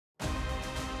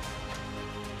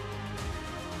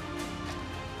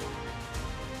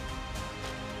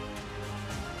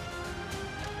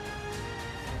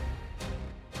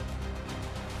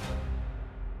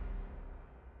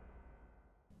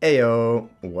Ayo,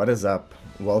 what is up?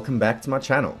 Welcome back to my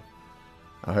channel.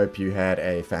 I hope you had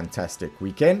a fantastic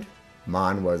weekend.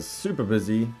 Mine was super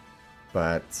busy,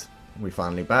 but we're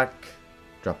finally back,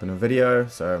 dropping a video,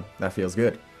 so that feels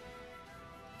good.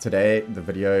 Today, the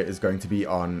video is going to be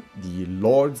on the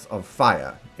Lords of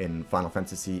Fire in Final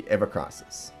Fantasy Ever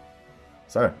Crisis.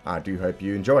 So, I do hope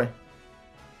you enjoy.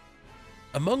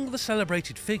 Among the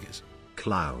celebrated figures,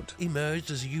 Cloud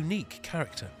emerged as a unique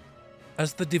character.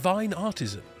 As the divine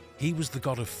artisan, he was the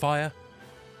god of fire,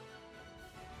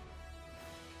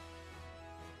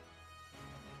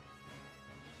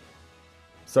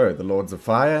 So, the Lords of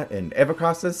Fire in Ever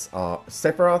Crisis are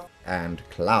Sephiroth and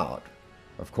Cloud.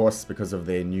 Of course, because of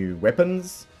their new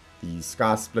weapons, the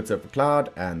Sky Splitter for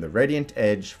Cloud and the Radiant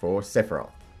Edge for Sephiroth.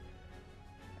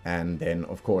 And then,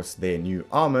 of course, their new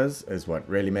armors is what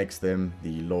really makes them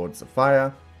the Lords of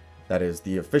Fire. That is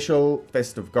the official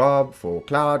festive garb for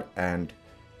Cloud and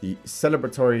the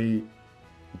celebratory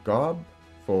garb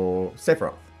for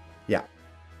Sephiroth. Yeah.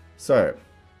 So,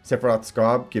 Sephiroth's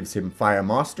garb gives him Fire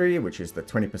Mastery, which is the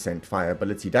 20% fire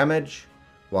ability damage,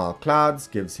 while Cloud's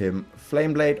gives him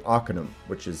Flameblade Arcanum,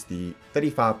 which is the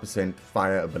 35%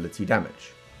 fire ability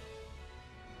damage.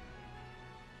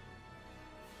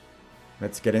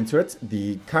 Let's get into it.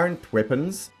 The current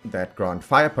weapons that grant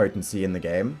fire potency in the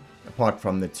game, apart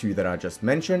from the two that I just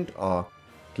mentioned, are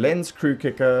Glenn's Crew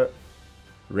Kicker,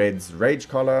 Red's Rage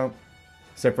Collar,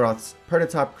 Sephiroth's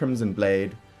Prototype Crimson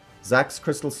Blade, Zack's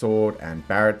Crystal Sword, and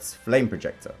Barrett's Flame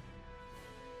Projector.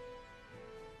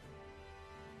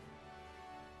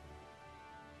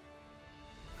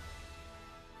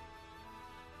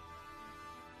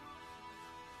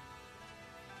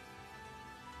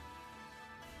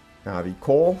 Now, the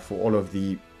core for all of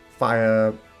the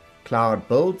Fire Cloud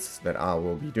builds that I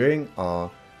will be doing are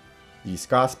the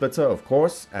Sky Splitter, of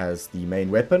course, as the main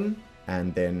weapon,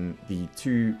 and then the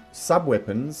two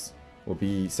sub-weapons will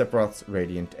be Sephiroth's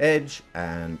Radiant Edge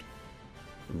and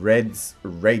Red's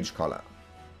Rage Collar.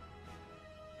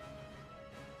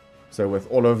 So with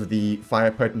all of the fire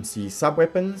potency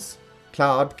sub-weapons,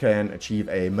 Cloud can achieve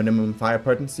a minimum fire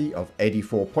potency of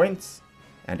 84 points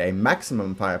and a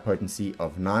maximum fire potency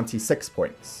of 96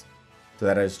 points. So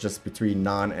that is just between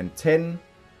 9 and 10,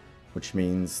 which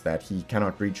means that he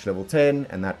cannot reach level 10,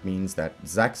 and that means that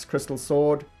Zack's Crystal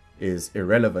Sword is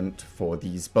irrelevant for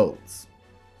these builds.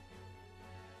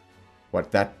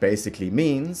 What that basically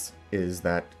means is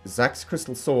that Zack's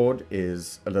Crystal Sword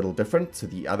is a little different to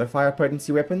the other fire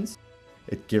potency weapons.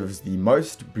 It gives the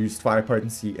most boost fire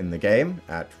potency in the game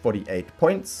at 48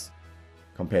 points,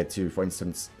 compared to, for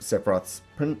instance, Sephiroth's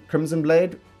Crimson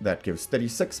Blade that gives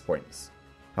 36 points.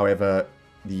 However,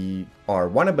 the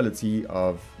R1 ability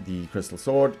of the Crystal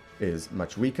Sword is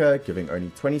much weaker, giving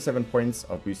only 27 points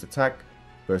of boost attack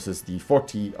versus the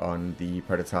 40 on the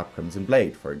Prototype Crimson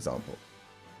Blade, for example.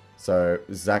 So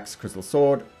Zack's Crystal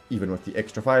Sword, even with the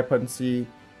extra fire potency,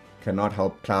 cannot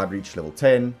help Cloud reach level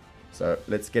 10. So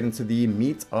let's get into the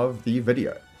meat of the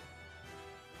video.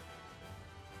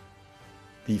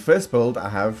 The first build I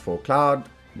have for Cloud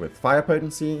with fire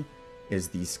potency is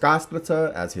the Sky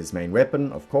Splitter as his main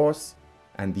weapon, of course,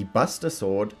 and the Buster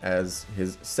Sword as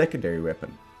his secondary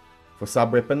weapon. For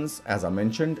sub-weapons, as I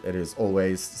mentioned, it is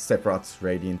always Sephiroth's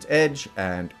Radiant Edge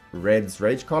and Red's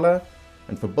Rage Collar,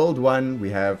 and for build 1 we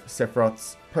have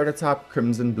Sephiroth's Prototype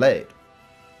Crimson Blade.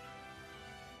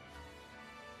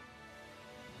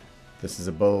 This is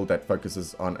a build that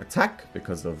focuses on attack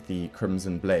because of the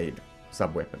Crimson Blade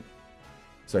sub-weapon.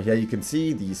 So here you can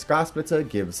see the Sky Splitter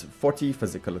gives 40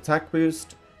 physical attack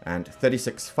boost and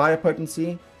 36 fire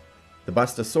potency. The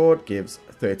Buster Sword gives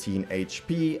 13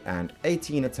 HP and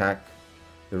 18 attack.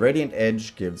 The Radiant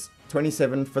Edge gives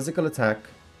 27 physical attack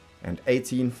and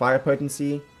 18 fire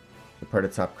potency. The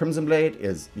Prototype Crimson Blade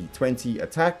is the 20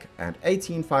 attack and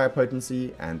 18 fire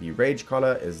potency, and the Rage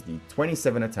Collar is the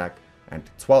 27 attack and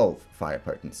 12 fire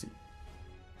potency.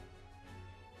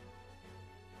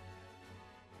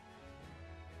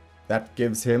 That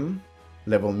gives him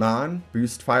level 9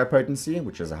 boost fire potency,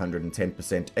 which is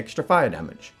 110% extra fire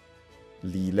damage.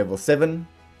 The level 7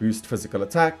 boost physical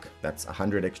attack, that's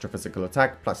 100 extra physical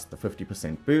attack plus the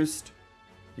 50% boost.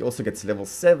 He also gets level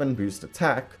 7 boost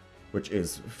attack, which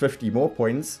is 50 more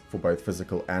points for both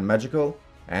physical and magical,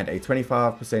 and a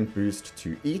 25% boost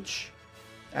to each.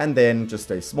 And then just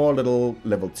a small little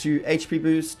level 2 HP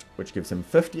boost, which gives him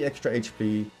 50 extra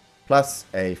HP, plus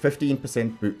a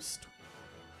 15% boost.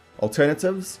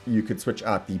 Alternatives, you could switch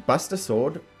out the Buster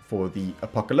Sword for the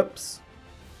Apocalypse,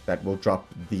 that will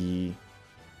drop the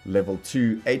level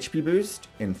 2 HP boost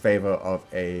in favor of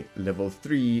a level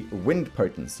 3 Wind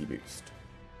Potency boost.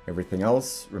 Everything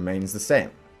else remains the same.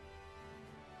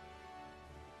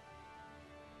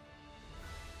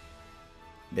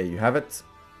 there you have it.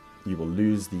 You will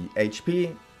lose the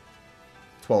HP,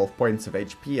 12 points of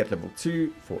HP at level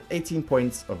 2 for 18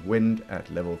 points of wind at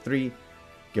level 3,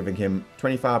 giving him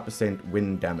 25%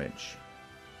 wind damage.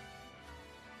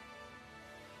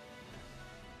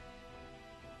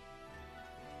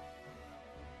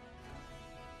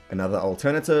 Another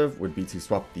alternative would be to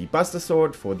swap the Buster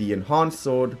Sword for the Enhanced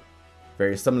Sword,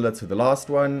 very similar to the last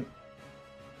one.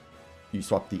 You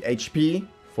swap the HP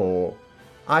for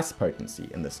Ice Potency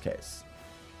in this case.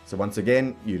 So once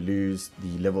again, you lose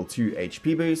the level 2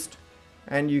 HP boost,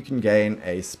 and you can gain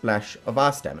a splash of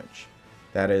ice damage.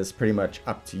 That is pretty much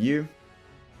up to you,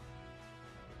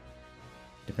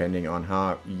 depending on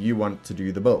how you want to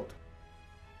do the build.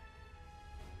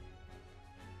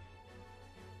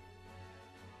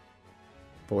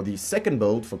 For the second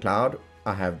build for Cloud,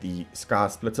 I have the Sky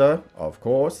Splitter, of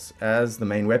course, as the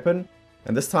main weapon,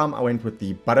 and this time I went with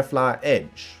the Butterfly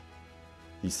Edge.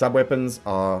 The sub-weapons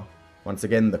are, once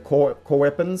again, the core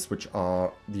weapons, which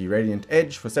are the Radiant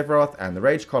Edge for Sephiroth and the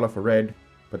Rage Collar for Red,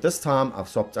 but this time I've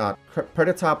swapped out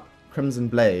Prototype Crimson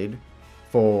Blade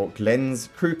for Glenn's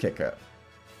Crew Kicker.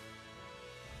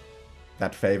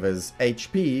 That favors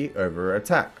HP over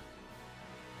attack.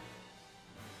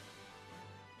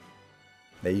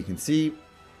 There you can see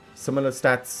similar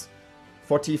stats,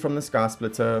 40 from the Sky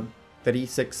Splitter,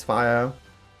 36 fire,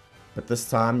 but this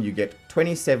time you get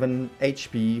 27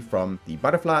 HP from the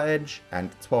Butterfly Edge and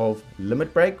 12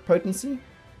 Limit Break Potency.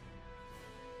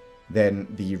 Then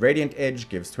the Radiant Edge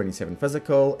gives 27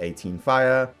 physical, 18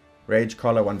 fire, Rage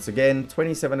Collar once again,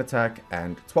 27 attack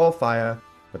and 12 fire,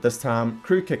 but this time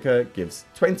Crew Kicker gives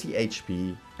 20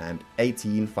 HP and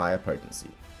 18 fire potency.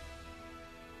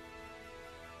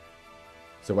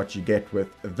 So what you get with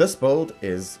this build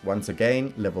is, once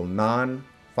again, level 9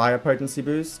 fire potency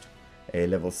boost, a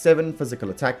level 7 physical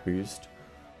attack boost.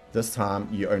 This time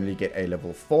you only get a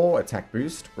level 4 attack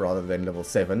boost rather than level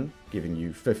 7, giving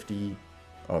you 50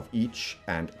 of each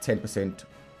and 10%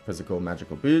 physical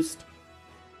magical boost.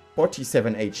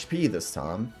 47 HP this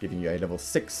time, giving you a level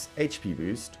 6 HP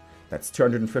boost. That's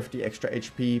 250 extra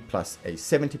HP plus a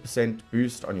 70%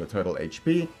 boost on your total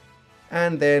HP.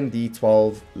 And then the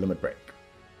 12 limit break.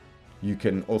 You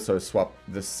can also swap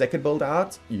the second build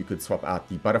out. You could swap out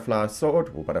the Butterfly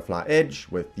Sword or Butterfly Edge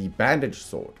with the Bandage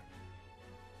Sword.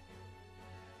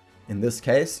 In this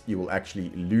case, you will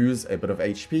actually lose a bit of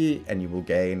HP and you will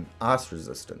gain ice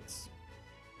resistance.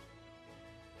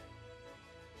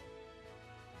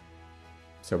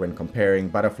 So when comparing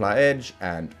Butterfly Edge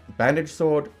and Bandage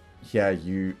Sword, here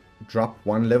you drop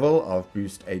one level of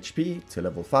boost HP to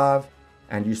level 5,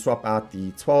 and you swap out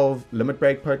the 12 limit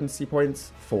break potency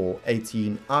points for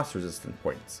 18 ice resistant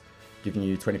points, giving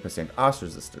you 20% ice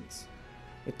resistance.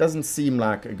 It doesn't seem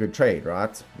like a good trade,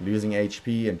 right? Losing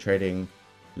HP and trading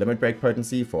limit break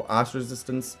potency for ice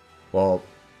resistance. Well,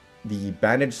 the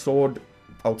Bandage Sword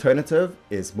alternative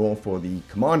is more for the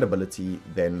command ability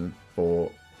than for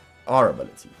our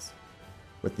abilities.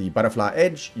 With the Butterfly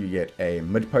Edge, you get a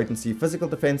mid-potency physical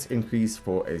defense increase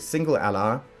for a single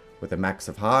ally with a max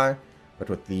of high, but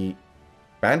with the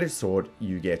Bandage Sword,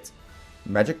 you get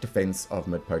magic defense of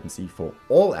mid-potency for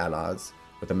all allies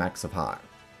with a max of high.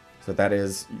 So that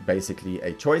is basically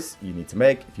a choice you need to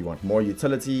make. If you want more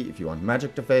utility, if you want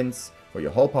magic defense for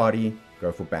your whole party,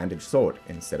 go for Bandage Sword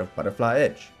instead of Butterfly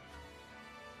Edge.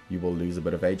 You will lose a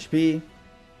bit of HP.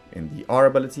 In the R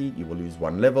ability, you will lose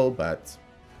one level, but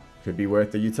could be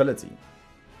worth the utility.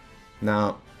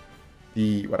 Now,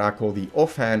 what I call the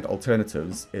offhand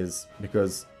alternatives is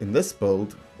because in this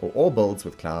build, or all builds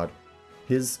with Cloud,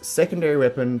 his secondary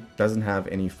weapon doesn't have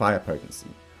any fire potency.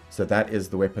 So that is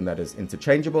the weapon that is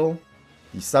interchangeable.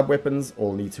 The sub-weapons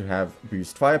all need to have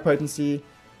boost fire potency,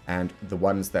 and the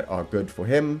ones that are good for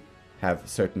him have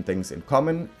certain things in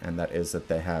common, and that is that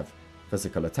they have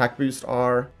physical attack boost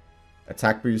R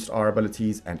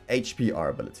abilities, and HP R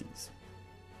abilities.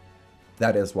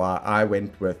 That is why I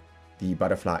went with the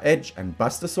Butterfly Edge and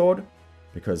Buster Sword,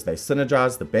 because they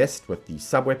synergize the best with the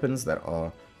sub-weapons that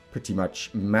are pretty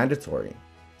much mandatory.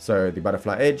 So the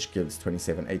Butterfly Edge gives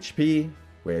 27 HP,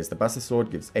 whereas the Buster Sword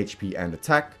gives HP and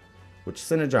attack, which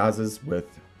synergizes with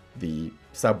the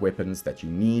sub-weapons that you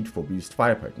need for boost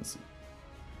fire potency.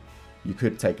 You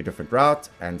could take a different route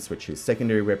and switch his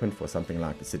secondary weapon for something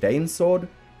like the Sedane's Sword.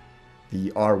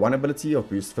 The R1 ability of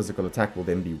boost physical attack will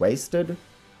then be wasted,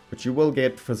 but you will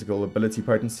get physical ability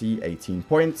potency 18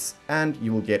 points, and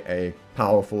you will get a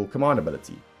powerful command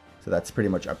ability. So that's pretty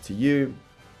much up to you.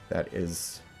 That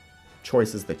is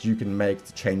choices that you can make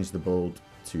to change the build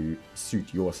to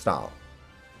suit your style.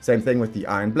 Same thing with the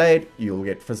Iron Blade. You'll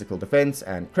get physical defense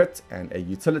and crit and a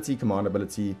utility command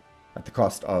ability at the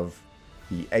cost of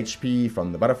the HP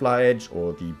from the Butterfly Edge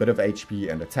or the bit of HP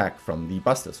and attack from the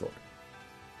Buster Sword.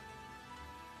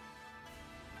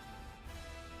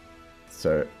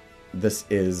 So this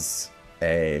is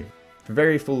a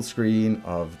very full screen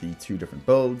of the two different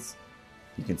builds.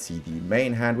 You can see the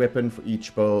main hand weapon for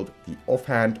each build, the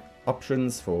offhand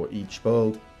options for each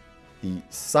build, the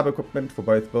sub-equipment for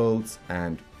both builds,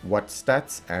 and what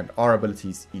stats and R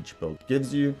abilities each build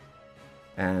gives you.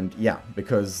 And yeah,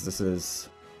 because this is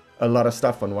a lot of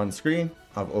stuff on one screen,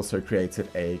 I've also created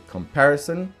a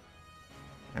comparison,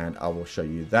 and I will show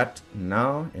you that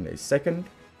now in a second.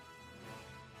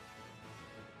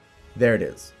 There it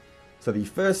is. So the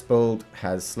first build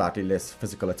has slightly less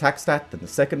physical attack stat than the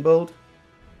second build.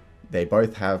 They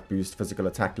both have boost physical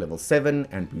attack level 7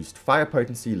 and boost fire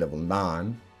potency level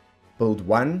 9. Build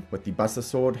 1 with the Buster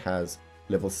Sword has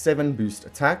level 7 boost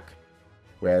attack,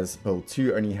 whereas build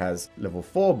 2 only has level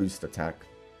 4 boost attack.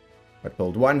 But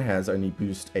build 1 has only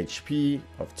boost HP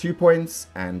of 2 points,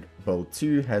 and build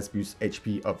 2 has boost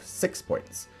HP of 6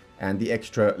 points, and the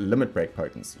extra limit break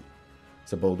potency.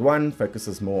 So build 1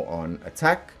 focuses more on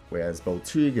attack, whereas build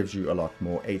 2 gives you a lot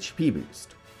more HP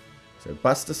boost. So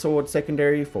Buster Sword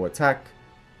secondary for attack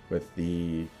with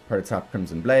the prototype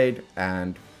Crimson Blade,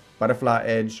 and Butterfly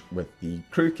Edge with the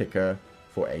Crew Kicker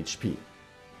for HP.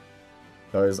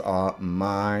 Those are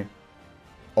my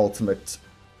ultimate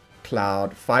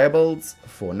cloud fire builds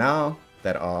for now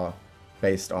that are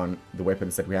based on the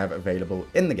weapons that we have available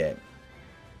in the game.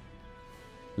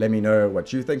 Let me know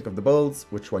what you think of the builds,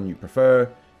 which one you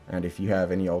prefer, and if you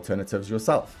have any alternatives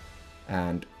yourself.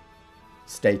 And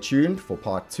stay tuned for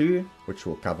part 2, which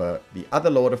will cover the other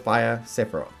Lord of Fire,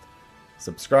 Sephiroth.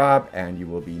 Subscribe and you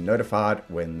will be notified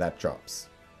when that drops.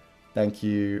 Thank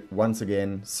you once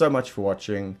again so much for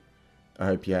watching. I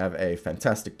hope you have a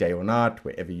fantastic day or night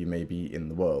wherever you may be in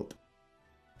the world.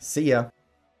 See ya!